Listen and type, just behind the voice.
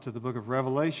To the book of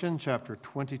Revelation, chapter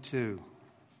 22.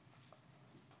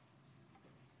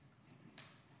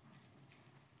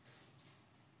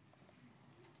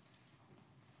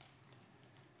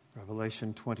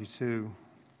 Revelation 22.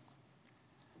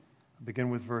 I'll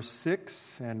begin with verse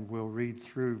 6, and we'll read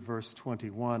through verse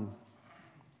 21.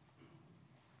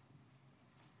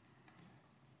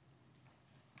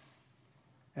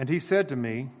 And he said to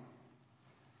me,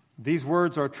 "These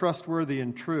words are trustworthy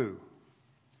and true.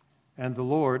 And the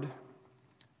Lord,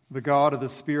 the God of the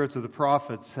spirits of the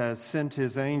prophets, has sent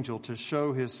his angel to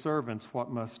show his servants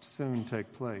what must soon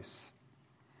take place.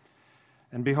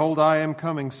 And behold, I am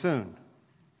coming soon.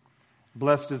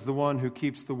 Blessed is the one who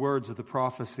keeps the words of the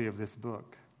prophecy of this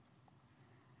book.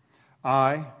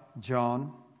 I,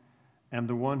 John, am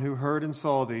the one who heard and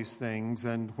saw these things,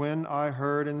 and when I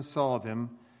heard and saw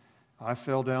them, I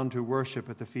fell down to worship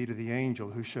at the feet of the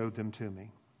angel who showed them to me.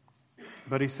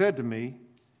 But he said to me,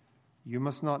 'You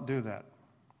must not do that.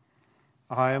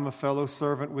 I am a fellow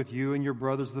servant with you and your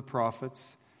brothers the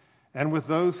prophets, and with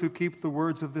those who keep the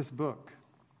words of this book.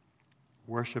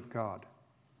 Worship God.'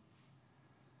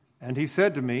 And he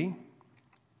said to me,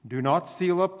 'Do not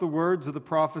seal up the words of the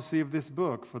prophecy of this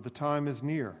book, for the time is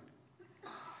near.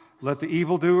 Let the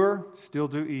evildoer still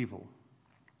do evil,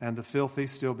 and the filthy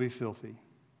still be filthy,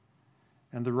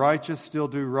 and the righteous still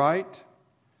do right,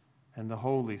 and the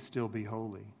holy still be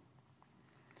holy.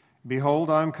 Behold,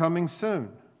 I am coming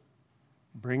soon,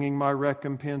 bringing my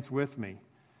recompense with me,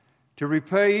 to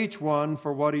repay each one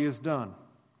for what he has done.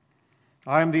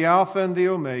 I am the Alpha and the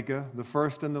Omega, the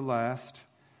first and the last,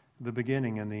 the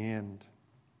beginning and the end.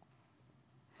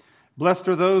 Blessed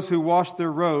are those who wash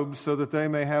their robes so that they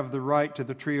may have the right to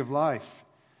the tree of life,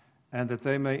 and that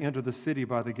they may enter the city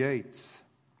by the gates.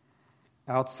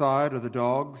 Outside are the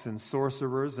dogs and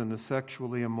sorcerers and the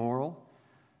sexually immoral,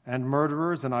 and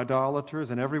murderers and idolaters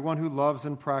and everyone who loves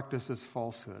and practices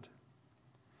falsehood.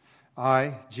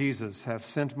 I, Jesus, have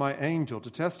sent my angel to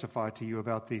testify to you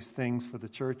about these things for the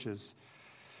churches.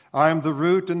 I am the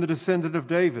root and the descendant of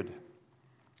David,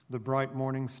 the bright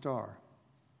morning star.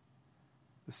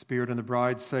 The Spirit and the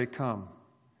bride say, 'Come.'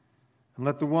 And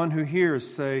let the one who hears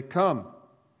say, 'Come.'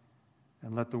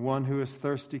 And let the one who is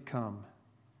thirsty come.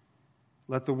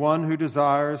 Let the one who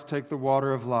desires take the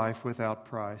water of life without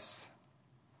price.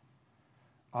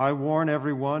 I warn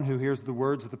everyone who hears the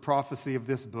words of the prophecy of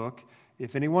this book.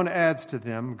 If anyone adds to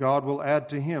them, God will add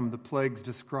to him the plagues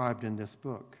described in this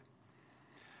book.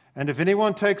 And if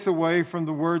anyone takes away from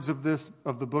the words of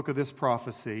the book of this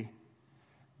prophecy,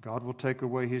 God will take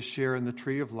away his share in the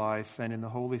tree of life and in the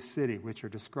holy city which are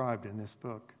described in this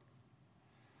book.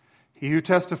 He who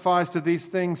testifies to these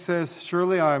things says,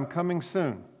 'Surely I am coming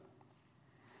soon.'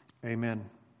 Amen.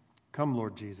 Come,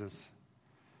 Lord Jesus.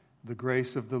 The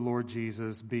grace of the Lord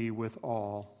Jesus be with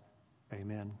all.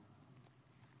 Amen."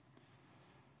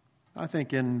 I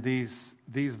think in these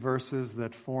verses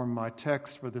that form my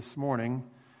text for this morning,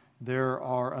 there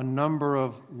are a number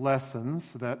of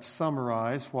lessons that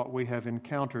summarize what we have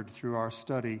encountered through our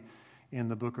study in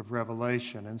the book of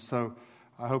Revelation. And so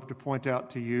I hope to point out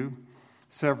to you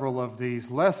several of these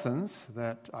lessons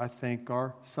that I think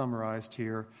are summarized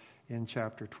here in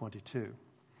chapter 22.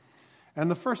 And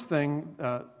the first thing,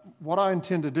 what I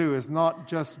intend to do is not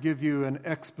just give you an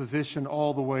exposition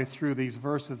all the way through these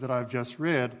verses that I've just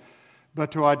read, but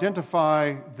to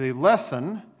identify the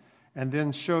lesson and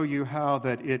then show you how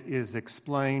that it is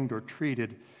explained or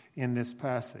treated in this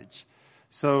passage.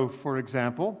 So, for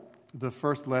example, the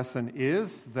first lesson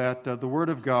is that the Word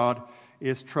of God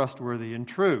is trustworthy and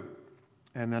true.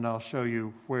 And then I'll show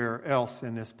you where else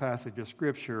in this passage of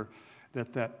Scripture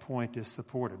that point is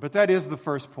supported. But that is the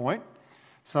first point.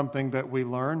 Something that we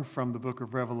learn from the book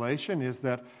of Revelation is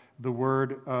that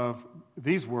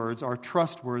these words are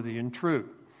trustworthy and true.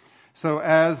 So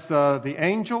as the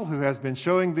angel who has been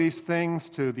showing these things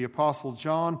to the Apostle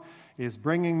John is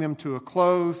bringing them to a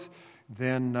close,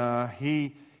 then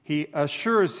he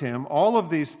assures him all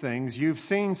of these things. You've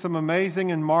seen some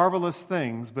amazing and marvelous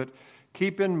things, but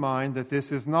keep in mind that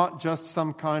this is not just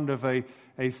some kind of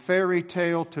a fairy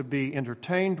tale to be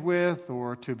entertained with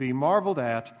or to be marveled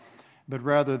at, but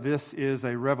rather this is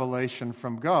a revelation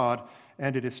from God,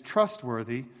 and it is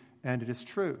trustworthy, and it is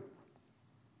true.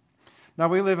 Now,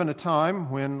 we live in a time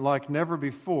when, like never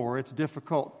before, it's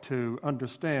difficult to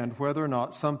understand whether or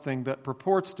not something that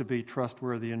purports to be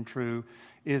trustworthy and true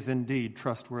is indeed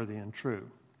trustworthy and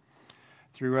true.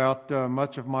 Throughout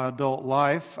much of my adult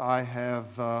life, I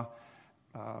have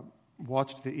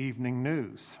watched the evening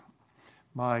news.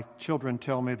 My children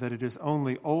tell me that it is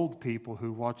only old people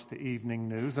who watch the evening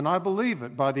news, and I believe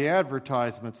it by the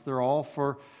advertisements. They're all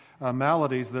for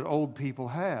maladies that old people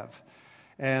have.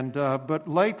 But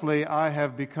lately I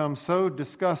have become so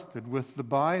disgusted with the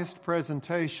biased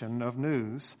presentation of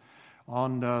news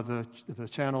on the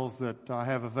channels that I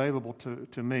have available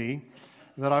to me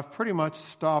that I've pretty much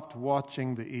stopped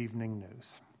watching the evening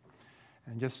news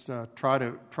and just try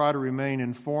to remain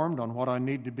informed on what I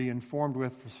need to be informed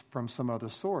with from some other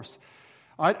source.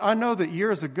 I know that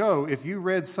years ago, if you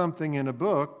read something in a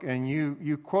book and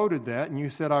you quoted that and you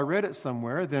said, I read it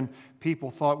somewhere, then people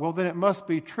thought, well, then it must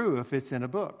be true if it's in a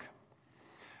book.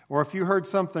 Or if you heard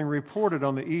something reported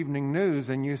on the evening news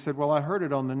and you said, well, I heard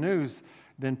it on the news,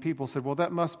 then people said, well,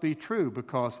 that must be true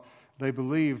because they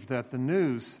believed that the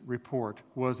news report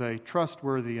was a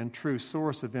trustworthy and true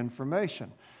source of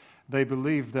information. They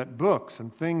believed that books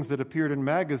and things that appeared in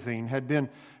magazine had been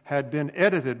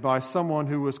edited by someone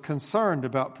who was concerned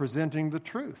about presenting the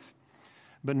truth.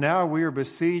 But now we are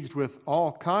besieged with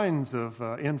all kinds of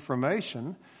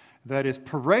information that is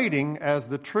parading as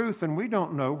the truth, and we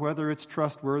don't know whether it's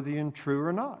trustworthy and true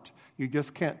or not. You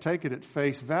just can't take it at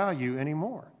face value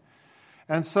anymore.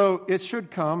 And so it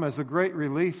should come as a great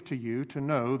relief to you to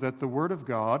know that the Word of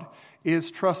God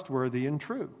is trustworthy and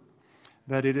true.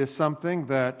 That it is something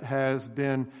that has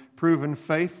been proven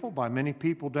faithful by many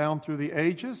people down through the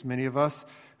ages. Many of us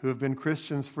who have been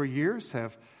Christians for years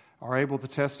are able to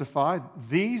testify.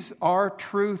 These are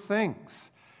true things.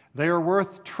 They are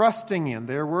worth trusting in.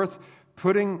 They are worth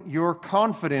putting your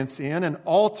confidence in and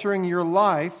altering your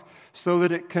life so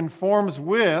that it conforms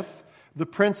with the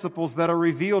principles that are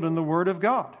revealed in the Word of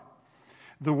God.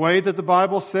 The way that the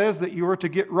Bible says that you are to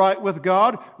get right with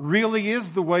God really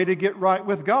is the way to get right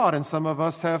with God. And some of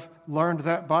us have learned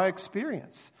that by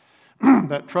experience.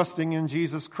 That trusting in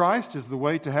Jesus Christ is the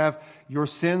way to have your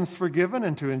sins forgiven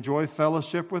and to enjoy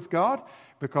fellowship with God,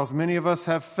 because many of us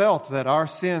have felt that our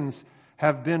sins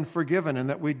have been forgiven and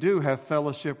that we do have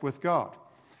fellowship with God.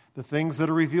 The things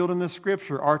that are revealed in the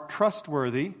Scripture are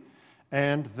trustworthy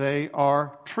and they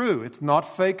are true. It's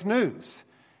not fake news.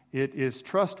 It is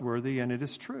trustworthy and it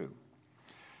is true.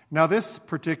 Now, this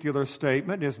particular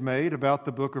statement is made about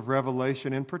the book of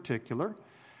Revelation in particular,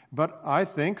 but I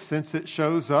think since it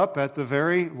shows up in the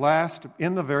very last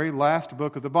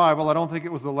book of the Bible, I don't think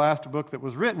it was the last book that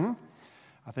was written.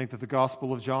 I think that the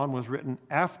Gospel of John was written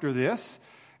after this,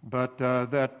 but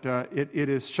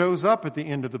it shows up at the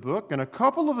end of the book. And a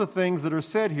couple of the things that are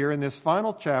said here in this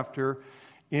final chapter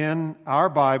in our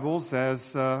Bibles,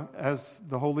 as the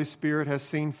Holy Spirit has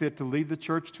seen fit to lead the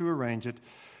church to arrange it,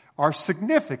 are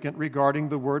significant regarding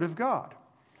the Word of God.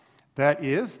 That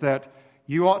is, that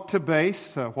you ought to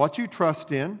base what you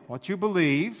trust in, what you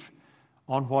believe,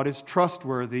 on what is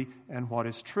trustworthy and what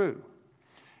is true.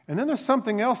 And then there's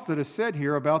something else that is said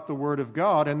here about the Word of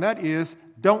God, and that is,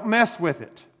 don't mess with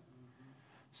it.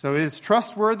 So it's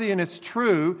trustworthy and it's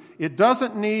true. It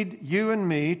doesn't need you and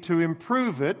me to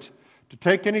improve it, to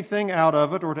take anything out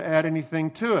of it, or to add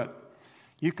anything to it.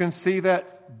 You can see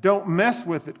that don't mess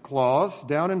with it clause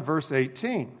down in verse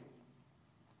 18.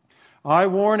 I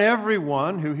warn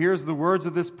everyone who hears the words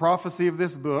of this prophecy of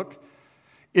this book,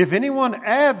 if anyone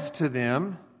adds to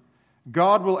them,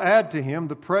 God will add to him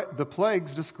the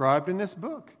plagues described in this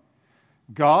book.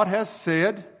 God has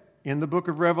said in the book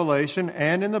of Revelation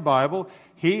and in the Bible,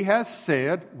 He has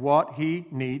said what He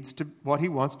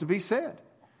wants to be said.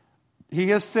 He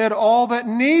has said all that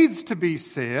needs to be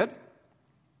said,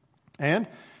 and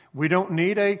we don't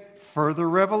need a further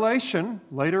revelation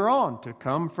later on to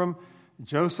come from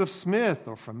Joseph Smith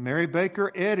or from Mary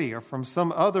Baker Eddy or from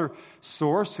some other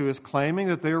source who is claiming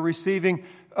that they are receiving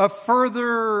a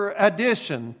further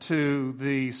addition to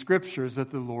the Scriptures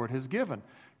that the Lord has given.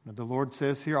 Now, the Lord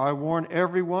says here, I warn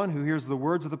everyone who hears the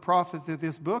words of the prophets of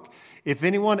this book, if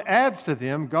anyone adds to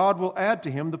them, God will add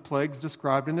to him the plagues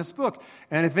described in this book.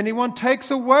 And if anyone takes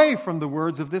away from the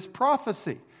words of this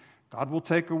prophecy, God will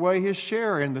take away his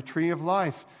share in the tree of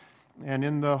life and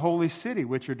in the holy city,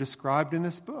 which are described in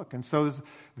this book. And so there's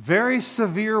very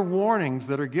severe warnings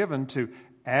that are given to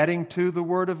adding to the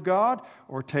Word of God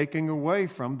or taking away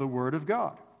from the Word of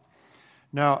God.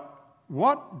 Now,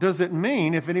 what does it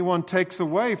mean if anyone takes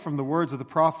away from the words of the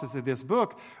prophets of this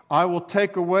book, I will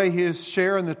take away his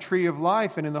share in the tree of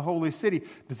life and in the holy city?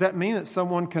 Does that mean that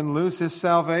someone can lose his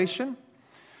salvation?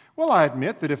 Well, I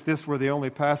admit that if this were the only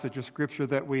passage of Scripture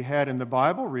that we had in the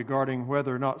Bible regarding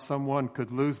whether or not someone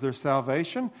could lose their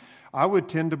salvation, I would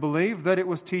tend to believe that it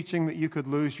was teaching that you could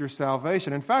lose your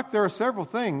salvation. In fact, there are several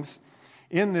things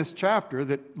in this chapter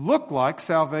that look like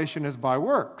salvation is by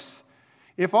works.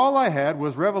 If all I had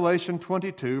was Revelation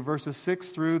 22, verses 6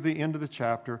 through the end of the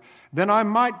chapter, then I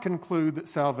might conclude that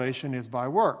salvation is by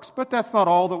works. But that's not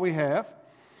all that we have.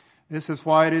 This is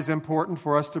why it is important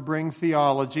for us to bring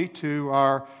theology to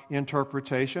our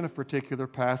interpretation of particular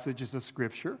passages of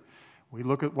Scripture. We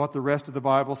look at what the rest of the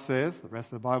Bible says. The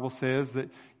rest of the Bible says that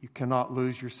you cannot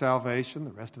lose your salvation.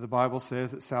 The rest of the Bible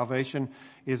says that salvation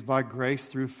is by grace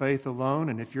through faith alone.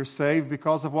 And if you're saved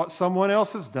because of what someone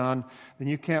else has done, then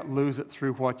you can't lose it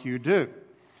through what you do.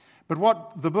 But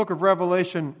what the book of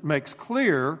Revelation makes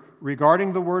clear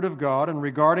regarding the Word of God and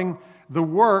regarding the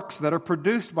works that are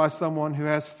produced by someone who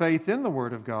has faith in the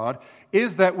Word of God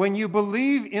is that when you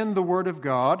believe in the Word of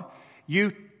God,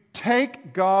 you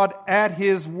take God at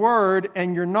His word,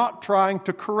 and you're not trying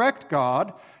to correct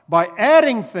God by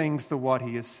adding things to what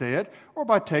He has said or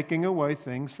by taking away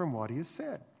things from what He has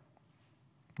said.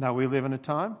 Now, we live in a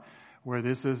time where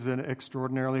this is an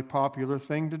extraordinarily popular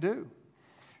thing to do.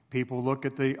 People look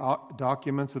at the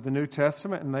documents of the New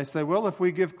Testament and they say, well, if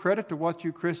we give credit to what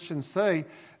you Christians say,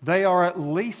 they are at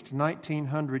least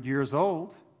 1,900 years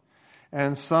old.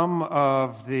 And some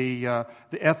of the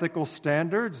ethical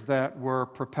standards that were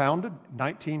propounded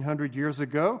 1,900 years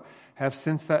ago have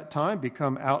since that time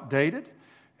become outdated.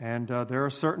 And there are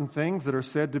certain things that are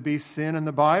said to be sin in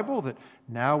the Bible that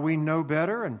now we know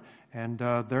better, and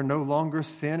they're no longer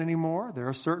sin anymore. There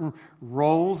are certain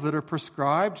roles that are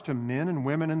prescribed to men and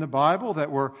women in the Bible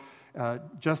that were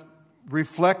just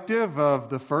reflective of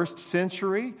the first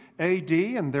century AD,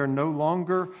 and they're no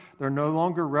longer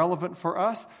relevant for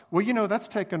us. Well, that's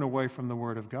taken away from the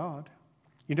Word of God.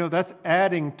 That's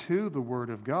adding to the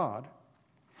Word of God.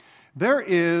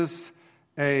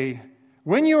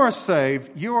 When you are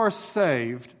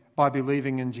saved by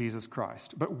believing in Jesus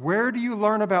Christ. But where do you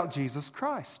learn about Jesus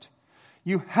Christ?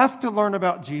 You have to learn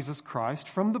about Jesus Christ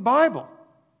from the Bible.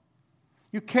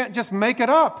 You can't just make it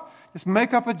up. Just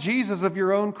make up a Jesus of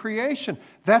your own creation.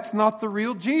 That's not the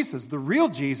real Jesus. The real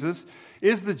Jesus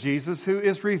is the Jesus who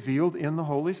is revealed in the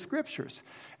Holy Scriptures.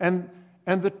 And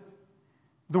the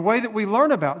way that we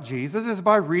learn about Jesus is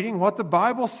by reading what the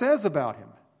Bible says about Him.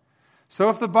 So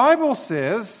if the Bible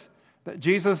says that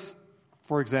Jesus,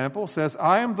 for example, says,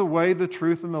 I am the way, the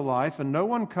truth, and the life, and no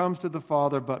one comes to the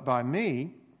Father but by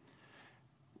me,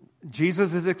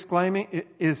 Jesus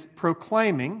is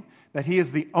proclaiming that He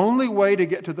is the only way to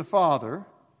get to the Father,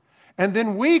 and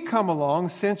then we come along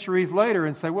centuries later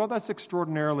and say, well, that's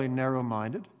extraordinarily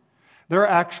narrow-minded. There are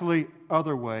actually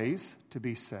other ways to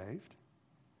be saved.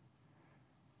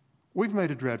 We've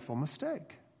made a dreadful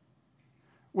mistake.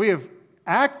 We have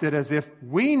acted as if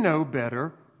we know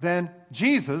better than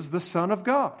Jesus, the Son of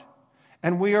God.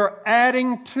 And we are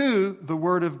adding to the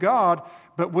Word of God,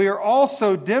 but we are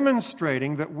also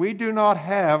demonstrating that we do not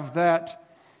have that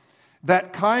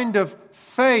kind of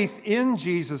faith in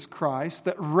Jesus Christ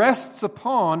that rests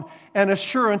upon an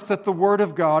assurance that the Word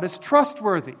of God is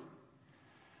trustworthy.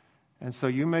 And so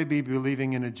you may be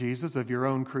believing in a Jesus of your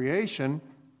own creation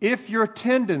if your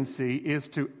tendency is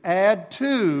to add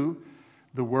to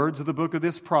the words of the book of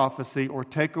this prophecy or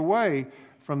take away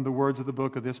from the words of the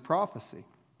book of this prophecy.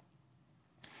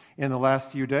 In the last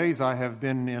few days, I have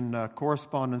been in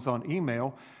correspondence on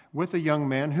email with a young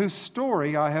man whose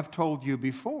story I have told you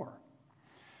before.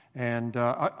 And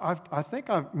I think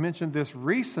I've mentioned this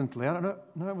recently. I don't know.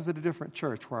 No, it was at a different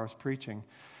church where I was preaching.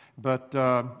 But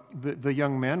the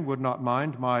young man would not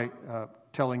mind my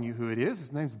telling you who it is.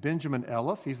 His name's Benjamin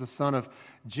Elliff. He's the son of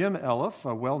Jim Elliff,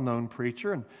 a well-known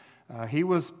preacher. And he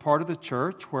was part of the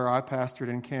church where I pastored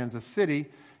in Kansas City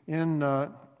in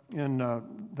the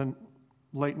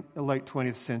late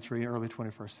 20th century, early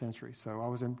 21st century. So I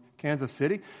was in Kansas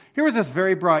City. Here was this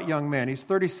very bright young man. He's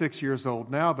 36 years old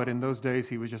now, but in those days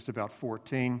he was just about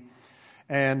 14.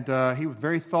 And he was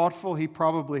very thoughtful. He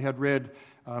probably had read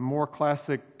more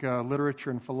classic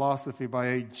literature and philosophy by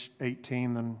age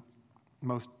 18 than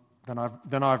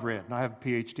I've read. And I have a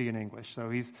PhD in English, so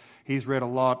he's read a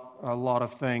lot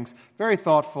of things. Very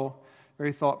thoughtful,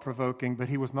 very thought-provoking, but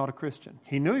he was not a Christian.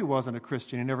 He knew he wasn't a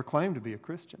Christian. He never claimed to be a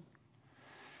Christian.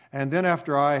 And then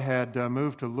after I had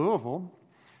moved to Louisville,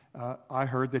 I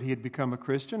heard that he had become a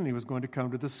Christian and he was going to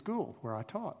come to the school where I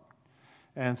taught.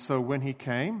 And so when he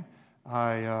came,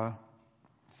 I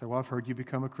said, well, I've heard you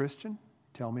become a Christian.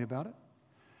 Tell me about it.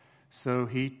 So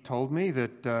he told me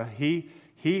that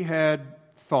he had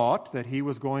thought that he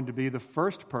was going to be the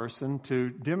first person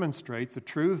to demonstrate the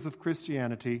truths of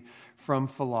Christianity from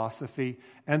philosophy,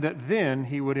 and that then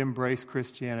he would embrace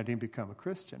Christianity and become a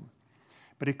Christian.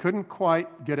 But he couldn't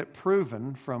quite get it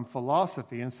proven from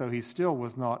philosophy, and so he still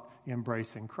was not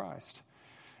embracing Christ.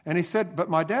 And he said, but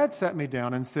my dad sat me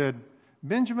down and said,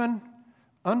 Benjamin,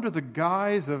 under the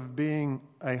guise of being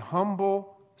a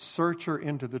humble searcher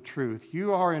into the truth,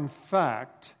 you are in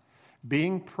fact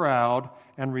being proud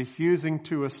and refusing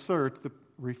to assert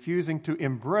refusing to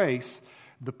embrace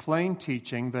the plain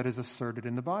teaching that is asserted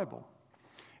in the Bible.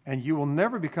 And you will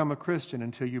never become a Christian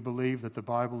until you believe that the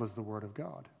Bible is the Word of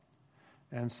God.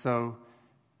 And so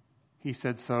he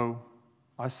said, so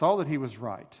I saw that he was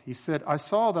right. He said, I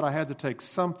saw that I had to take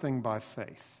something by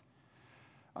faith.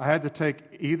 I had to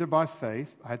take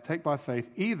by faith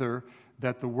either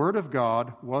that the Word of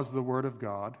God was the Word of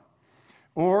God,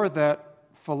 or that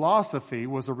philosophy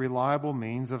was a reliable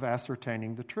means of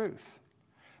ascertaining the truth.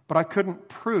 But I couldn't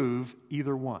prove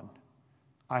either one.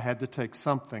 I had to take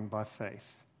something by faith.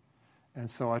 And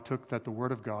so I took that the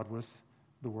Word of God was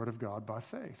the Word of God by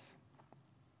faith.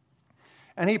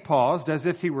 And he paused as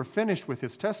if he were finished with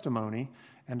his testimony,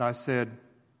 and I said,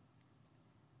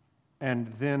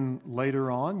 and then later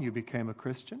on you became a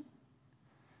Christian?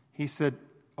 He said,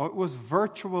 oh, it was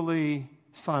virtually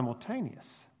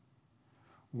simultaneous.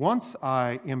 Once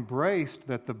I embraced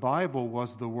that the Bible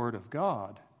was the Word of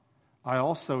God, I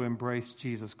also embraced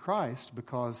Jesus Christ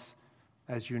because,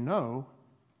 as you know,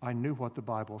 I knew what the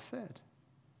Bible said.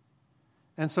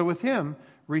 And so with him,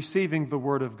 receiving the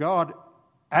Word of God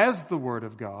as the Word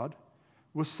of God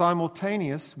was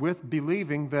simultaneous with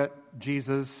believing that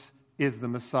Jesus is the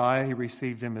Messiah. He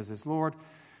received him as his Lord.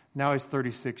 Now he's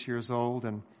 36 years old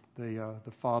and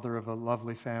the father of a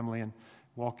lovely family and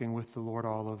walking with the Lord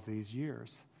all of these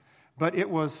years. But it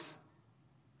was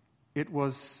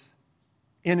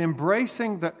in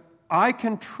embracing that I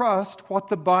can trust what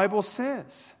the Bible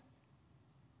says.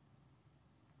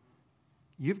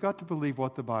 You've got to believe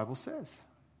what the Bible says.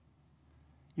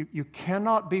 You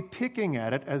cannot be picking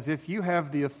at it as if you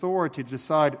have the authority to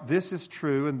decide this is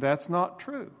true and that's not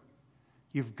true.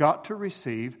 You've got to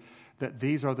receive that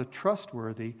these are the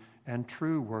trustworthy and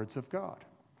true words of God.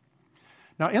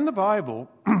 Now, in the Bible,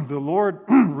 the Lord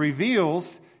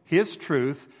reveals His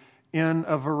truth in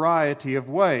a variety of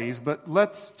ways, but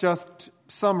let's just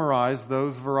summarize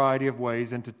those variety of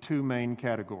ways into two main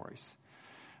categories.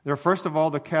 There are, first of all,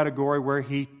 the category where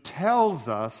He tells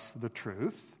us the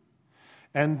truth,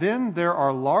 and then there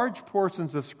are large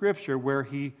portions of Scripture where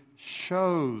He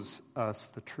shows us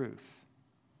the truth.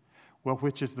 Well,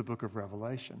 which is the book of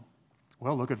Revelation?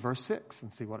 Well, look at verse 6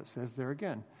 and see what it says there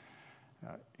again.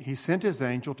 He sent His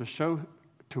angel to show,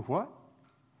 to what?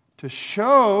 To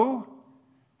show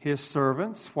His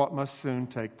servants what must soon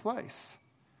take place.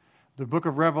 The book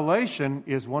of Revelation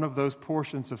is one of those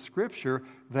portions of Scripture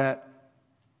that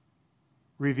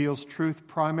reveals truth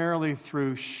primarily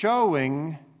through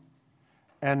showing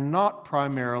and not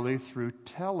primarily through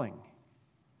telling.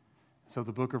 So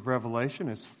the book of Revelation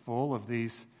is full of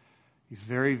these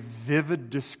very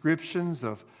vivid descriptions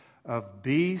of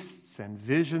beasts and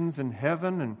visions in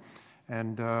heaven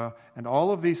and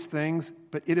all of these things,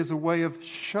 but it is a way of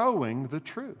showing the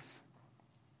truth.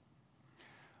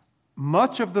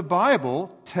 Much of the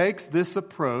Bible takes this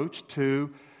approach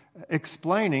to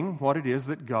explaining what it is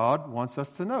that God wants us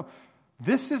to know.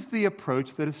 This is the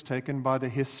approach that is taken by the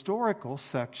historical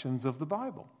sections of the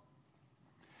Bible.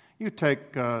 You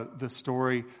take the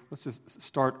story, let's just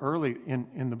start early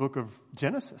in the book of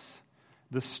Genesis.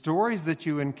 The stories that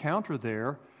you encounter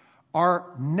there are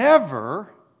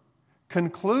never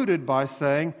concluded by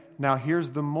saying, now here's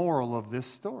the moral of this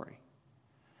story.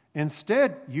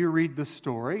 Instead, you read the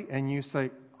story and you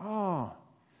say, oh,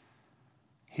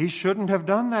 he shouldn't have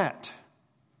done that.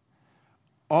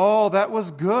 Oh, that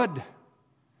was good.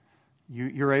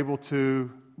 You're able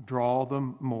to draw the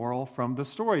moral from the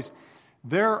stories.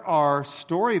 There are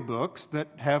storybooks that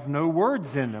have no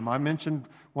words in them. I mentioned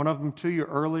one of them to you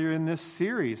earlier in this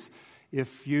series.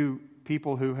 If you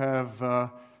people who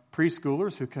have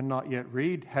preschoolers who cannot yet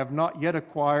read have not yet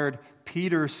acquired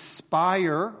Peter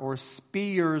Spire or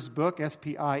Spier's book,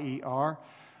 S-P-I-E-R,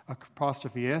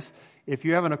 apostrophe S, if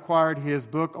you haven't acquired his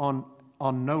book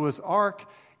on Noah's Ark,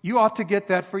 you ought to get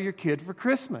that for your kid for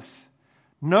Christmas.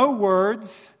 No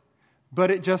words,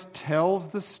 but it just tells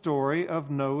the story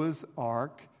of Noah's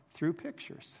Ark through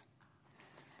pictures.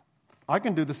 I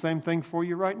can do the same thing for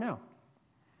you right now.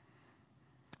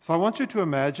 So I want you to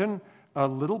imagine a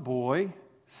little boy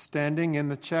standing in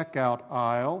the checkout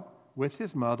aisle with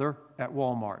his mother at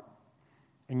Walmart.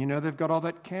 And you know they've got all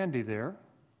that candy there.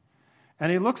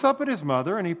 And he looks up at his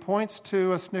mother and he points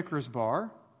to a Snickers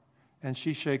bar and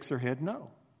she shakes her head no.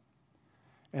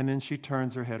 And then she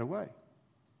turns her head away.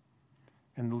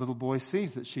 And the little boy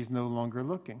sees that she's no longer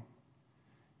looking.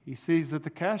 He sees that the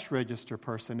cash register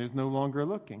person is no longer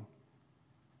looking.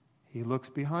 He looks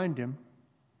behind him,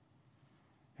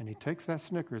 and he takes that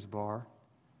Snickers bar,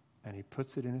 and he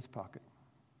puts it in his pocket.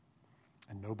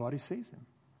 And nobody sees him.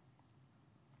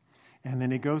 And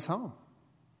then he goes home.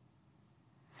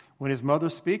 When his mother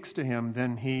speaks to him,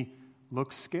 then he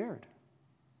looks scared.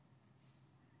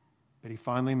 But he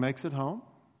finally makes it home.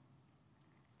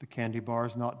 The candy bar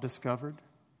is not discovered.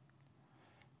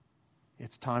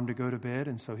 It's time to go to bed,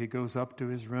 and so he goes up to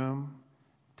his room,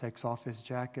 takes off his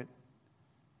jacket,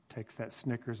 takes that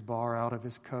Snickers bar out of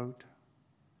his coat,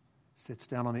 sits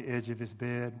down on the edge of his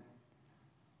bed,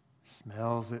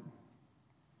 smells it,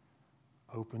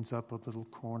 opens up a little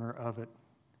corner of it,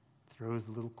 throws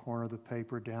the little corner of the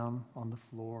paper down on the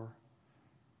floor,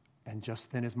 and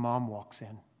just then his mom walks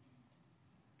in,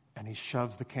 and he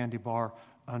shoves the candy bar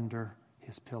under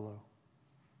his pillow.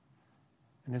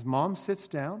 And his mom sits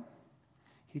down.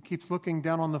 He keeps looking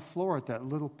down on the floor at that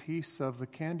little piece of the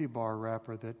candy bar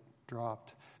wrapper that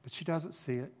dropped, but she doesn't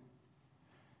see it.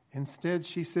 Instead,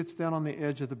 she sits down on the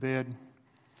edge of the bed,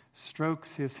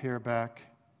 strokes his hair back,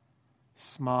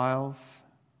 smiles,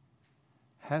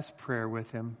 has prayer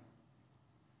with him,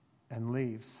 and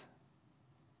leaves.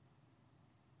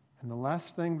 And the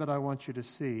last thing that I want you to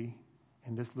see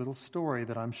in this little story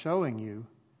that I'm showing you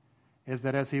is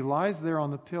that as he lies there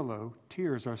on the pillow,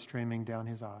 tears are streaming down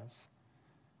his eyes.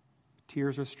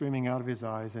 Tears are streaming out of his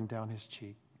eyes and down his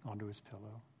cheek onto his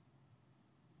pillow.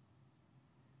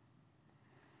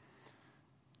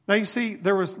 Now you see,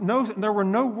 there were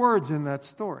no words in that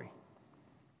story.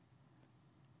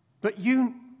 But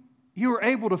you were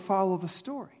able to follow the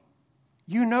story.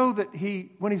 You know that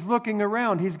when he's looking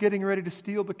around, he's getting ready to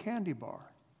steal the candy bar.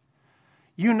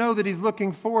 You know that he's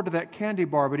looking forward to that candy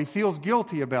bar, but he feels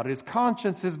guilty about it. His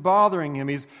conscience is bothering him.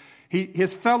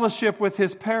 His fellowship with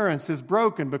his parents is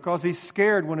broken because he's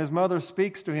scared when his mother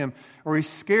speaks to him, or he's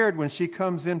scared when she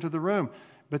comes into the room.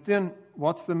 But then,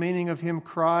 what's the meaning of him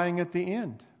crying at the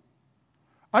end?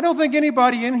 I don't think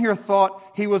anybody in here thought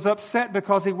he was upset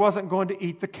because he wasn't going to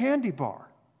eat the candy bar.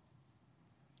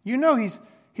 You know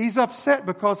he's upset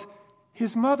because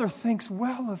his mother thinks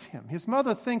well of him. His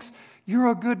mother thinks, you're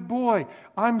a good boy.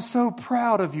 I'm so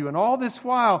proud of you. And all this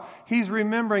while, he's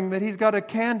remembering that he's got a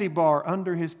candy bar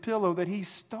under his pillow that he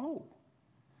stole.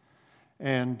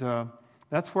 And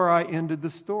that's where I ended the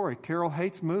story. Carol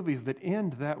hates movies that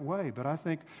end that way. But I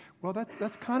think, well,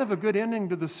 that's kind of a good ending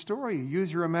to the story. You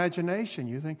use your imagination.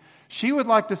 You think, she would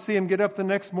like to see him get up the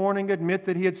next morning, admit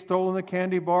that he had stolen the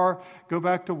candy bar, go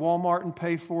back to Walmart and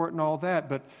pay for it and all that.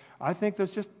 But I think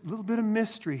there's just a little bit of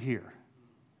mystery here.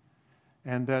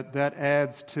 And that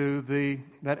adds to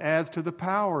the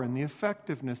power and the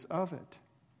effectiveness of it.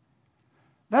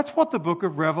 That's what the book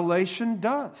of Revelation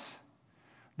does.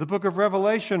 The book of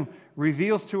Revelation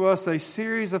reveals to us a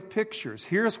series of pictures.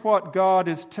 Here's what God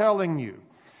is telling you.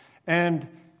 And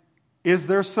is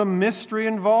there some mystery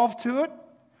involved to it?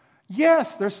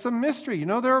 Yes, there's some mystery. You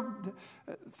know,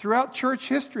 throughout church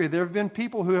history, there have been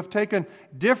people who have taken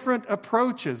different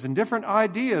approaches and different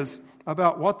ideas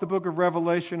about what the book of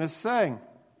Revelation is saying.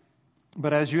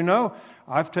 But as you know,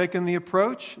 I've taken the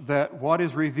approach that what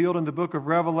is revealed in the book of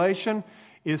Revelation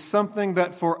is something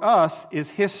that for us is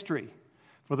history.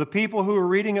 For the people who are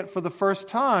reading it for the first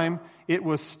time, it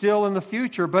was still in the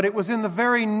future, but it was in the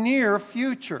very near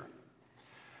future.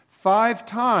 5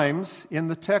 times in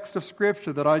the text of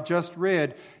Scripture that I just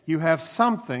read, you have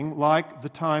something like the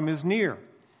time is near.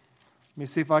 Let me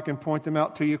see if I can point them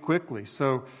out to you quickly.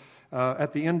 So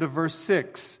at the end of verse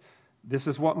 6, this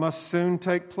is what must soon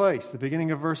take place. The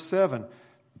beginning of verse 7,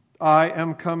 I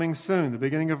am coming soon. The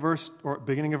beginning of verse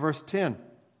 10,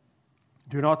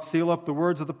 do not seal up the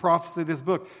words of the prophecy of this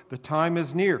book. The time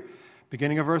is near.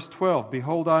 Beginning of verse 12,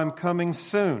 behold, I am coming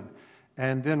soon.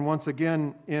 And then once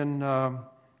again in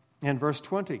verse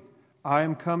 20, I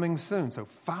am coming soon. So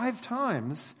 5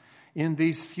 times in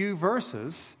these few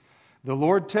verses, the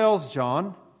Lord tells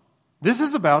John, this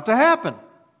is about to happen.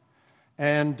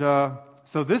 And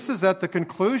so this is at the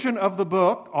conclusion of the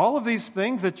book. All of these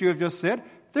things that you have just said,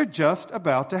 they're just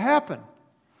about to happen.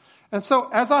 And so,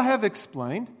 as I have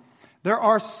explained, there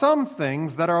are some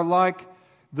things that are like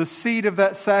the seed of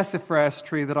that sassafras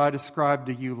tree that I described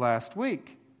to you last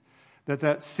week.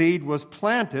 That seed was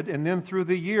planted, and then through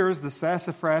the years, the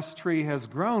sassafras tree has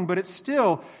grown, but it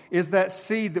still is that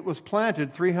seed that was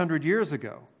planted 300 years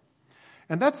ago.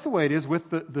 And that's the way it is with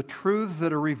the truths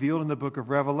that are revealed in the book of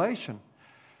Revelation.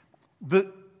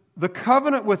 The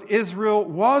covenant with Israel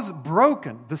was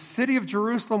broken. The city of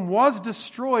Jerusalem was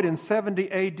destroyed in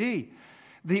 70 AD.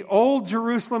 The old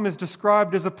Jerusalem is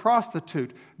described as a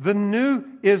prostitute. The new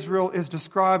Israel is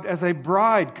described as a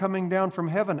bride coming down from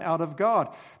heaven out of God.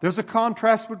 There's a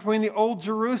contrast between the old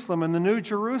Jerusalem and the new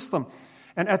Jerusalem.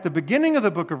 And at the beginning of the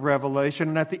book of Revelation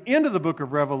and at the end of the book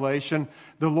of Revelation,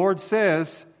 the Lord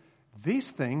says,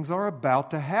 these things are about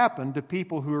to happen to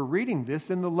people who are reading this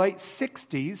in the late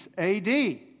 60s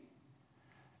AD.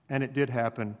 And it did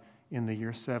happen in the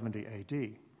year 70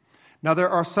 A.D. Now, there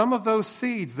are some of those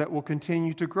seeds that will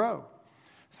continue to grow.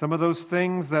 Some of those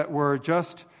things that were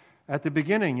just at the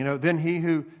beginning. Then he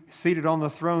who seated on the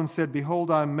throne said, "Behold,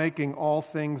 I'm making all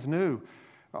things new."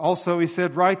 Also, he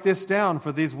said, "Write this down,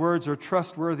 for these words are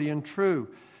trustworthy and true."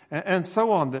 And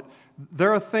so on. That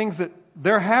there are things that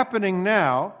they're happening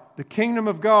now. The kingdom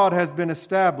of God has been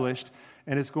established,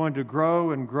 and it's going to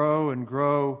grow and grow and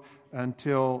grow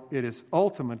until it is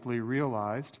ultimately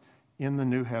realized in the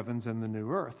new heavens and the new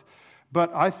earth.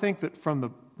 But I think that from the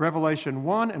Revelation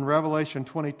 1 and Revelation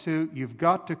 22, you've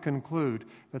got to conclude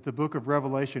that the book of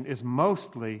Revelation is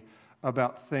mostly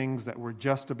about things that were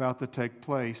just about to take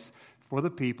place for the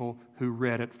people who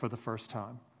read it for the first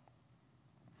time.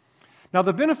 Now,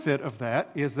 the benefit of that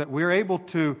is that we're able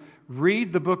to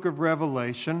read the book of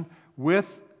Revelation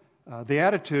with the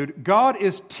attitude, God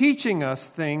is teaching us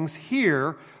things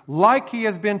here like He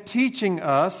has been teaching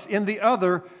us in the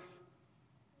other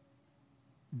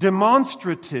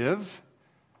demonstrative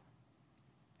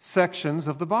sections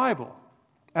of the Bible,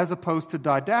 as opposed to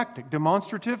didactic.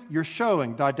 Demonstrative, you're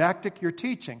showing. Didactic, you're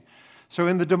teaching. So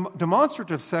in the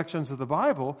demonstrative sections of the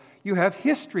Bible, you have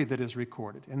history that is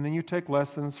recorded, and then you take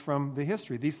lessons from the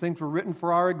history. These things were written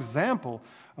for our example,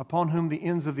 upon whom the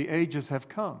ends of the ages have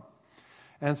come.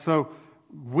 And so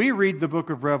we read the book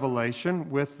of Revelation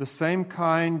with the same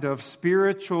kind of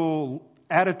spiritual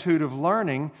attitude of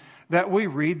learning that we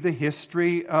read the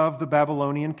history of the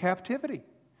Babylonian captivity,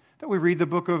 that we read the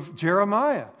book of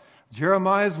Jeremiah.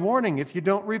 Jeremiah's warning, if you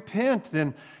don't repent,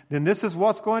 then this is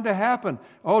what's going to happen.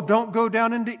 Oh, don't go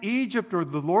down into Egypt, or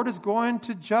the Lord is going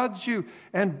to judge you,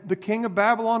 and the king of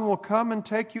Babylon will come and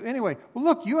take you anyway. Well,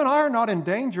 look, you and I are not in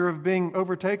danger of being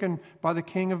overtaken by the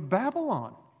king of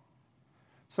Babylon.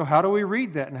 So how do we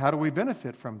read that, and how do we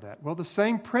benefit from that? Well, the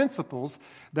same principles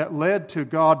that led to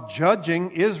God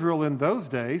judging Israel in those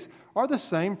days are the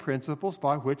same principles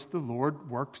by which the Lord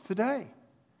works today.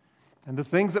 And the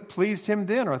things that pleased Him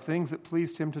then are things that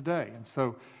pleased Him today. And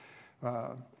so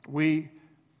we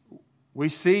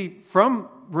see from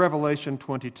Revelation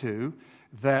 22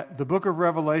 that the book of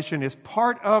Revelation is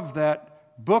part of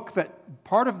that book,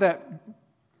 part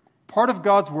of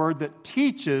God's Word that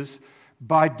teaches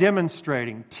by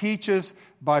demonstrating, teaches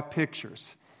by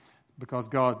pictures, because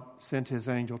God sent His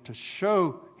angel to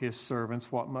show His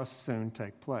servants what must soon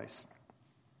take place.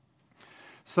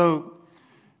 So,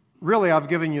 really, I've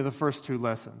given you the first two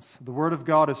lessons. The Word of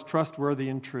God is trustworthy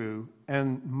and true,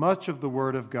 and much of the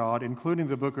Word of God, including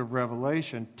the book of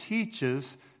Revelation,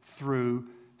 teaches through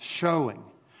showing.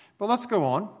 But let's go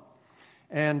on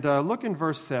and look in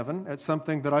verse 7 at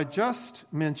something that I just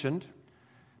mentioned.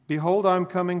 "Behold, I'm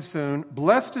coming soon.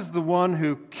 Blessed is the one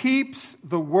who keeps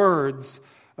the words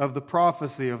of the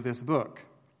prophecy of this book."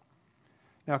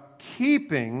 Now,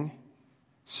 keeping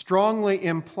strongly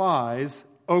implies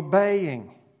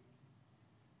obeying.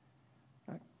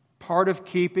 Part of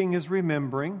keeping is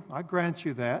remembering. I grant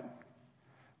you that.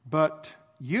 But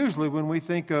usually when we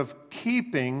think of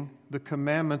keeping the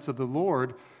commandments of the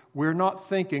Lord, we're not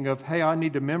thinking of, hey, I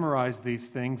need to memorize these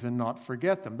things and not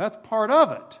forget them. That's part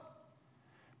of it.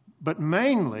 But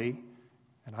mainly,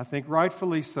 and I think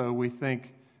rightfully so, we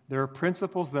think there are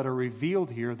principles that are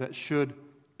revealed here that should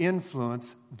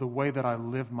influence the way that I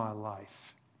live my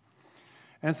life.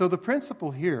 And so the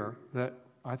principle here that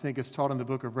I think is taught in the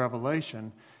book of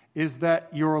Revelation is that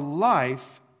your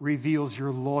life reveals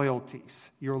your loyalties.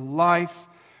 Your life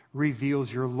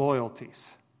reveals your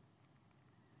loyalties.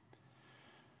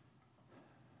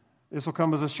 This will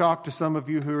come as a shock to some of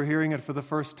you who are hearing it for the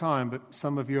first time, but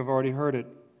some of you have already heard it.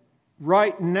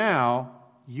 Right now,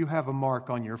 you have a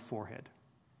mark on your forehead.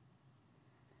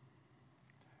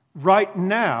 Right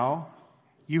now,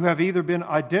 you have either been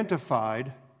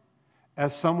identified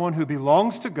as someone who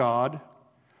belongs to God,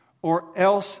 or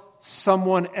else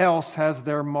someone else has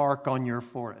their mark on your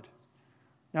forehead.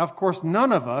 Now, of course,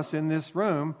 none of us in this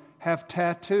room have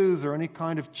tattoos or any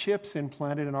kind of chips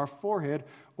implanted in our forehead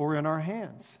or in our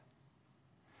hands.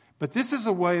 But this is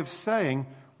a way of saying,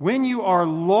 when you are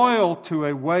loyal to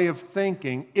a way of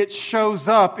thinking, it shows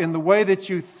up in the way that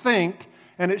you think,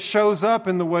 and it shows up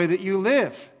in the way that you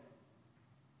live.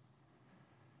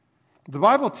 The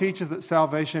Bible teaches that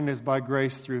salvation is by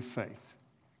grace through faith.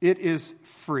 It is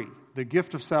free. The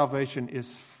gift of salvation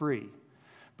is free.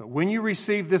 But when you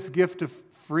receive this gift of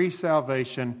free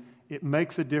salvation, it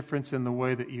makes a difference in the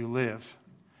way that you live.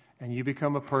 And you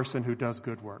become a person who does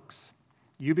good works.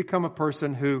 You become a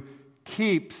person who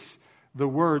keeps the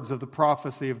words of the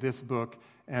prophecy of this book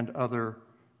and other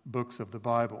books of the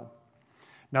Bible.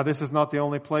 Now, this is not the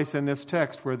only place in this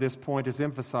text where this point is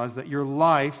emphasized, that your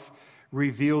life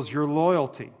reveals your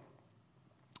loyalty.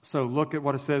 So look at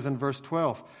what it says in verse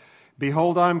 12.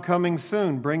 Behold, I am coming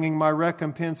soon, bringing my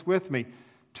recompense with me,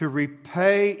 to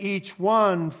repay each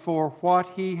one for what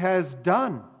he has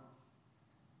done.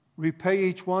 Repay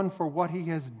each one for what he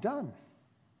has done.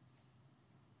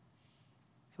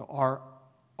 So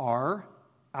are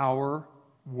our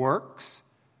works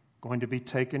going to be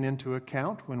taken into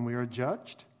account when we are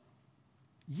judged?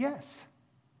 Yes.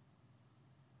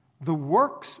 The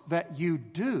works that you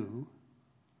do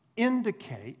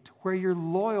indicate where your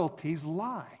loyalties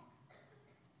lie.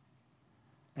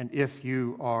 And if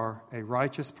you are a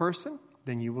righteous person,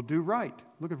 then you will do right.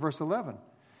 Look at verse 11.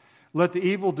 Let the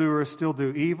evildoer still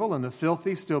do evil, and the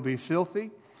filthy still be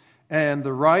filthy, and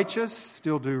the righteous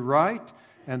still do right,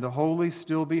 and the holy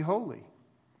still be holy.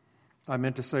 I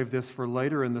meant to save this for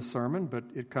later in the sermon, but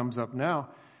it comes up now.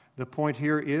 The point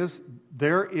here is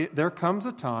there comes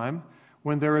a time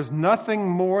when there is nothing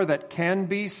more that can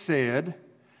be said,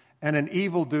 and an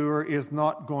evildoer is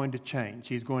not going to change.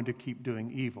 He's going to keep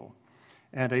doing evil.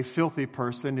 And a filthy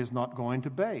person is not going to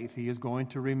bathe. He is going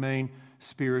to remain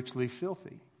spiritually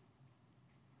filthy.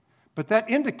 But that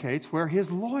indicates where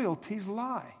his loyalties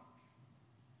lie.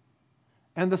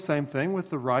 And the same thing with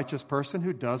the righteous person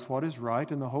who does what is right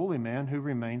and the holy man who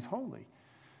remains holy.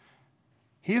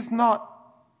 He is not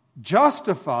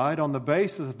justified on the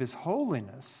basis of his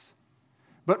holiness,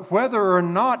 but whether or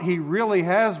not he really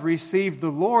has received the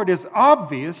Lord is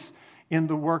obvious in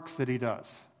the works that he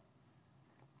does.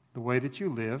 The way that you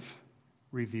live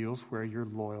reveals where your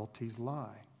loyalties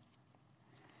lie.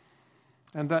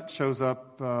 And that shows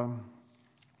up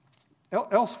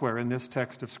elsewhere in this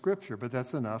text of Scripture, but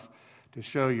that's enough to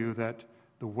show you that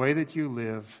the way that you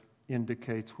live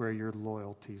indicates where your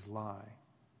loyalties lie.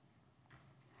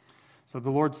 So the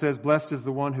Lord says, blessed is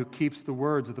the one who keeps the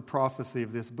words of the prophecy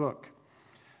of this book.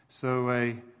 So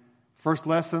a first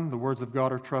lesson, the words of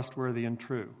God are trustworthy and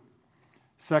true.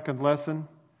 Second lesson,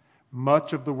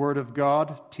 much of the Word of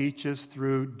God teaches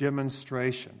through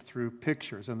demonstration, through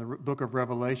pictures, and the book of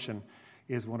Revelation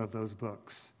is one of those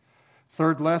books.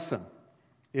 Third lesson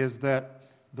is that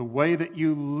the way that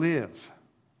you live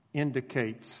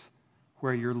indicates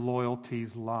where your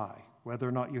loyalties lie. Whether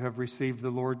or not you have received the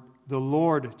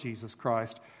Lord Jesus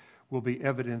Christ will be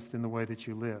evidenced in the way that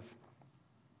you live.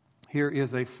 Here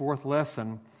is a fourth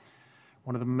lesson.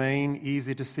 One of the main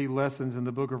easy-to-see lessons in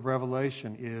the book of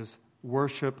Revelation is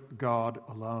worship God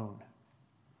alone.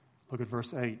 Look at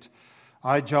verse 8.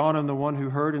 I, John, am the one who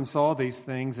heard and saw these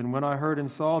things, and when I heard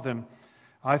and saw them,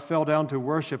 I fell down to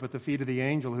worship at the feet of the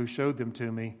angel who showed them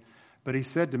to me. But he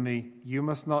said to me, you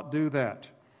must not do that.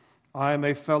 I am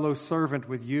a fellow servant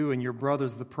with you and your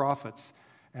brothers the prophets,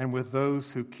 and with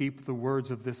those who keep the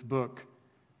words of this book.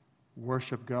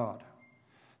 Worship God.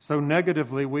 So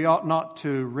negatively, we ought not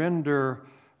to render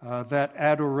that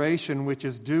adoration which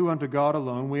is due unto God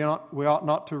alone. We ought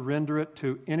not to render it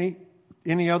to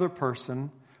any other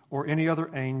person or any other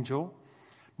angel,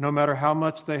 no matter how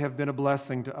much they have been a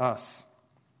blessing to us.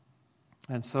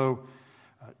 And so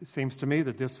it seems to me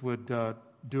that this would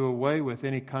do away with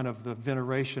any kind of the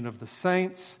veneration of the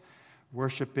saints,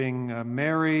 worshiping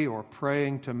Mary or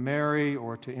praying to Mary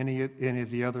or to any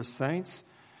of the other saints.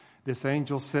 This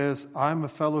angel says, I'm a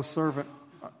fellow servant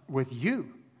with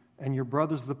you and your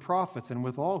brothers the prophets and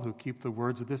with all who keep the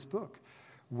words of this book.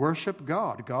 Worship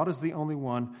God. God is the only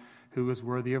one who is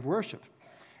worthy of worship.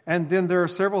 And then there are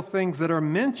several things that are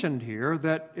mentioned here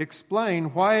that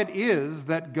explain why it is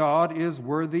that God is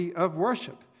worthy of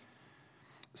worship.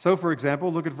 So, for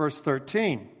example, look at verse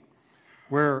 13,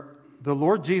 where the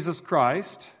Lord Jesus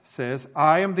Christ says,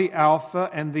 I am the Alpha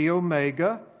and the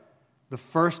Omega, the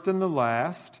first and the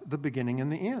last, the beginning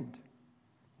and the end.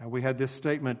 Now, we had this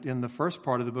statement in the first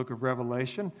part of the book of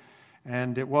Revelation,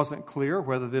 and it wasn't clear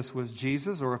whether this was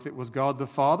Jesus or if it was God the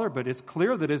Father, but it's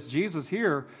clear that it's Jesus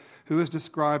here who is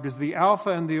described as the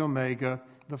Alpha and the Omega,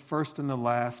 the first and the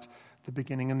last, the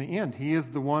beginning and the end. He is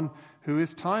the one who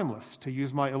is timeless. To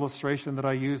use my illustration that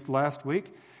I used last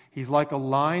week, he's like a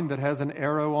line that has an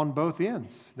arrow on both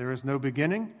ends. There is no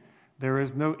beginning, there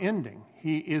is no ending.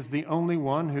 He is the only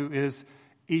one who is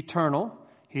eternal.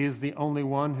 He is the only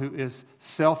one who is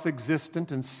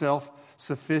self-existent and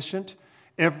self-sufficient.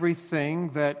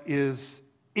 Everything that is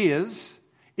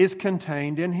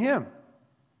contained in him.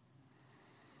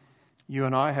 You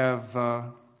and I have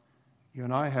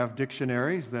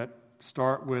dictionaries that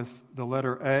start with the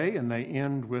letter A and they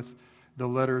end with the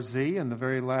letter Z, and the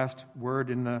very last word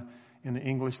in the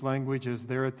English language is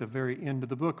there at the very end of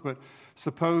the book. But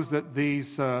suppose that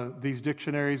these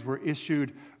dictionaries were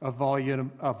issued a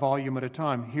volume at a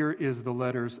time. Here is the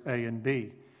letters A and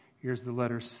B. Here's the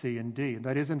letters C and D. And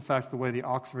that is, in fact, the way the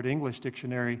Oxford English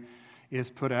Dictionary is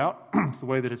put out. It's the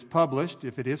way that it's published,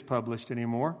 if it is published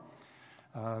anymore.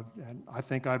 And I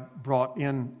think I brought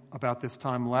in about this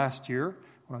time last year,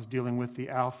 when I was dealing with the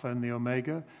Alpha and the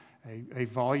Omega, a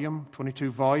volume,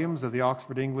 22 volumes of the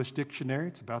Oxford English Dictionary.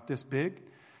 It's about this big.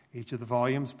 Each of the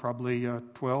volumes probably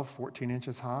 12, 14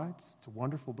 inches high. It's a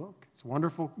wonderful book. It's a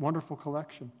wonderful, wonderful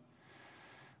collection.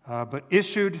 But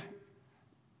issued,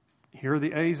 here are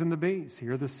the A's and the B's,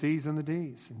 here are the C's and the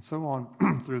D's, and so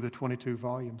on through the 22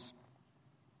 volumes.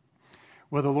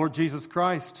 Well, the Lord Jesus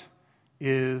Christ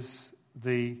is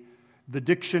the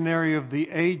dictionary of the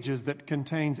ages that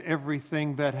contains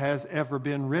everything that has ever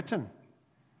been written.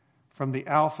 From the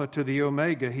Alpha to the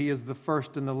Omega, He is the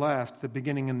first and the last, the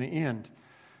beginning and the end.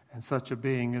 And such a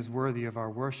being is worthy of our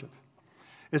worship.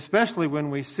 Especially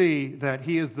when we see that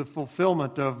He is the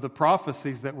fulfillment of the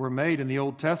prophecies that were made in the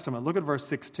Old Testament. Look at verse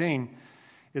 16.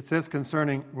 It says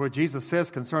where Jesus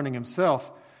says concerning Himself,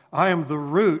 I am the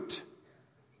root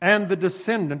and the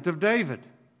descendant of David.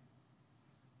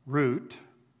 Root,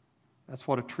 that's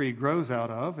what a tree grows out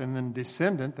of. And then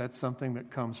descendant, that's something that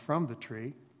comes from the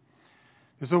tree.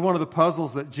 This is one of the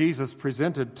puzzles that Jesus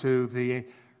presented to the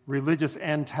religious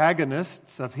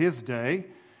antagonists of His day.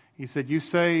 He said, you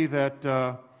say that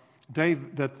that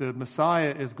the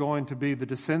Messiah is going to be the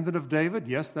descendant of David?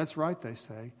 Yes, that's right, they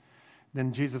say.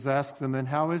 Then Jesus asked them, then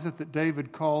how is it that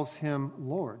David calls Him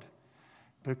Lord?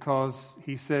 Because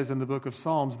he says in the book of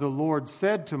Psalms, the Lord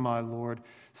said to my Lord,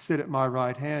 sit at my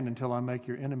right hand until I make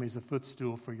your enemies a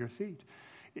footstool for your feet.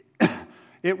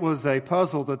 It was a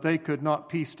puzzle that they could not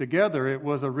piece together. It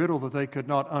was a riddle that they could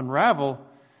not unravel.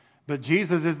 But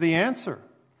Jesus is the answer.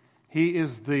 He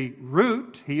is the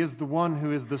root. He is the one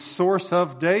who is the source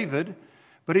of David.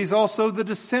 But He's also the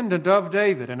descendant of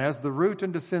David. And as the root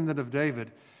and descendant of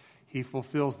David, He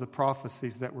fulfills the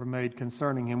prophecies that were made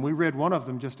concerning Him. We read one of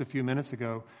them just a few minutes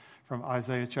ago from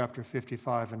Isaiah chapter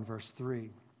 55 and verse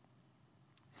 3.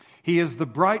 He is the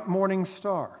bright morning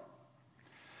star.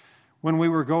 When we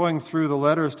were going through the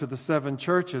letters to the 7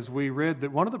 churches, we read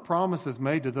that one of the promises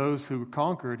made to those who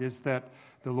conquered is that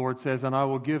the Lord says, and I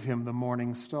will give him the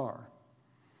morning star.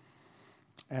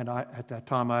 And at that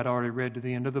time, I had already read to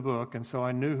the end of the book, and so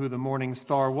I knew who the morning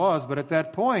star was. But at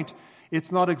that point,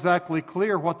 it's not exactly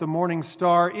clear what the morning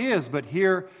star is. But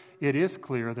here it is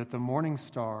clear that the morning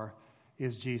star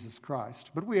is Jesus Christ.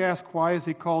 But we ask, why is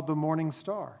He called the morning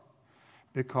star?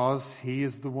 Because He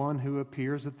is the one who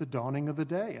appears at the dawning of the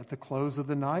day, at the close of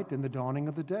the night and the dawning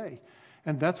of the day.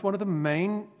 And that's one of the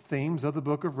main themes of the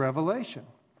book of Revelation.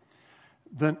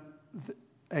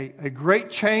 A great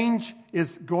change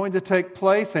is going to take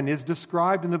place and is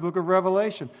described in the book of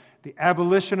Revelation. The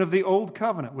abolition of the old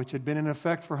covenant, which had been in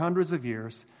effect for hundreds of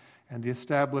years, and the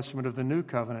establishment of the new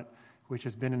covenant, which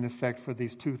has been in effect for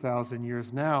these 2,000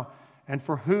 years now, and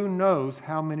for who knows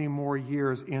how many more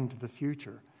years into the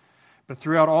future. But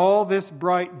throughout all this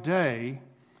bright day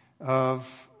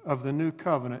of the new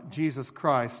covenant, Jesus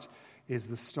Christ is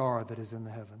the star that is in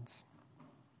the heavens.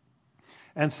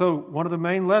 And so one of the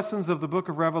main lessons of the book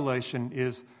of Revelation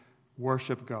is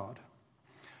worship God.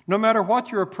 No matter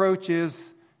what your approach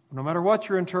is, no matter what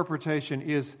your interpretation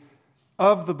is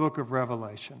of the book of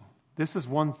Revelation, this is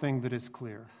one thing that is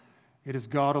clear. It is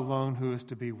God alone who is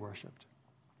to be worshipped.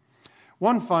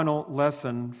 One final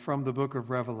lesson from the book of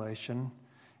Revelation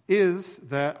is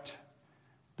that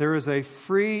there is a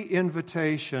free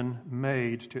invitation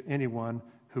made to anyone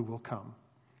who will come.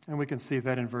 And we can see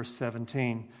that in verse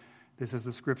 17. This is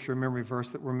the scripture memory verse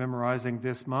that we're memorizing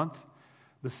this month.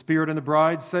 The Spirit and the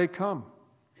bride say, come.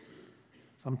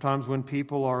 Sometimes when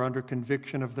people are under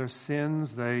conviction of their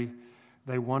sins, they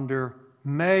wonder,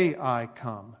 may I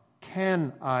come?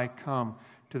 Can I come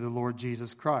to the Lord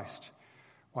Jesus Christ?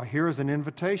 Why, here is an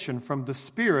invitation from the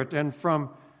Spirit and from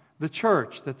the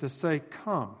church that they say,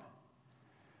 come.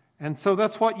 And so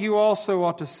that's what you also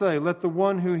ought to say. Let the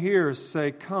one who hears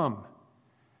say, come.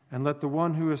 And let the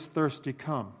one who is thirsty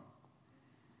come.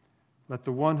 Let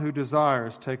the one who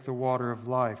desires take the water of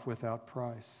life without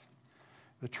price.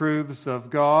 The truths of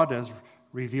God as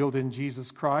revealed in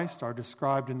Jesus Christ are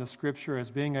described in the Scripture as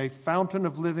being a fountain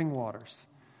of living waters.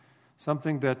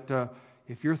 Something that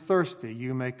if you're thirsty,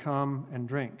 you may come and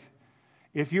drink.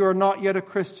 If you are not yet a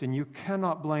Christian, you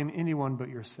cannot blame anyone but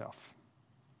yourself.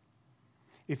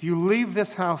 If you leave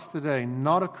this house today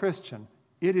not a Christian,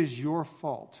 it is your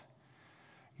fault.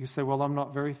 You say, well, I'm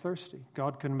not very thirsty.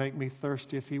 God can make me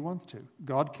thirsty if He wants to.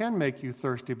 God can make you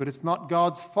thirsty, but it's not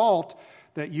God's fault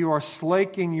that you are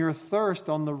slaking your thirst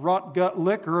on the rot-gut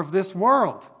liquor of this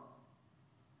world.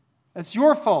 That's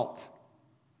your fault.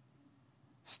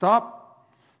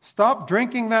 Stop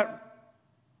drinking that,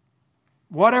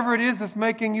 whatever it is that's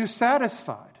making you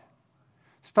satisfied.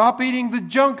 Stop eating the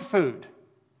junk food,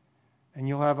 and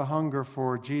you'll have a hunger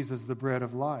for Jesus, the bread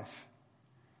of life.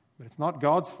 But it's not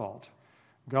God's fault.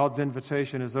 God's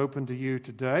invitation is open to you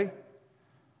today,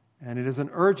 and it is an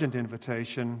urgent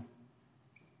invitation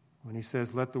when he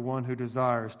says, let the one who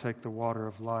desires take the water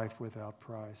of life without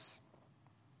price.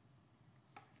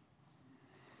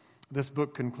 This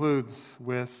book concludes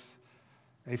with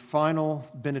a final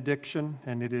benediction,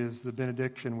 and it is the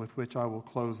benediction with which I will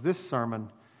close this sermon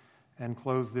and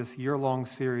close this year-long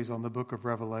series on the book of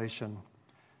Revelation.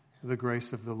 The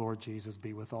grace of the Lord Jesus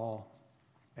be with all.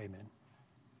 Amen.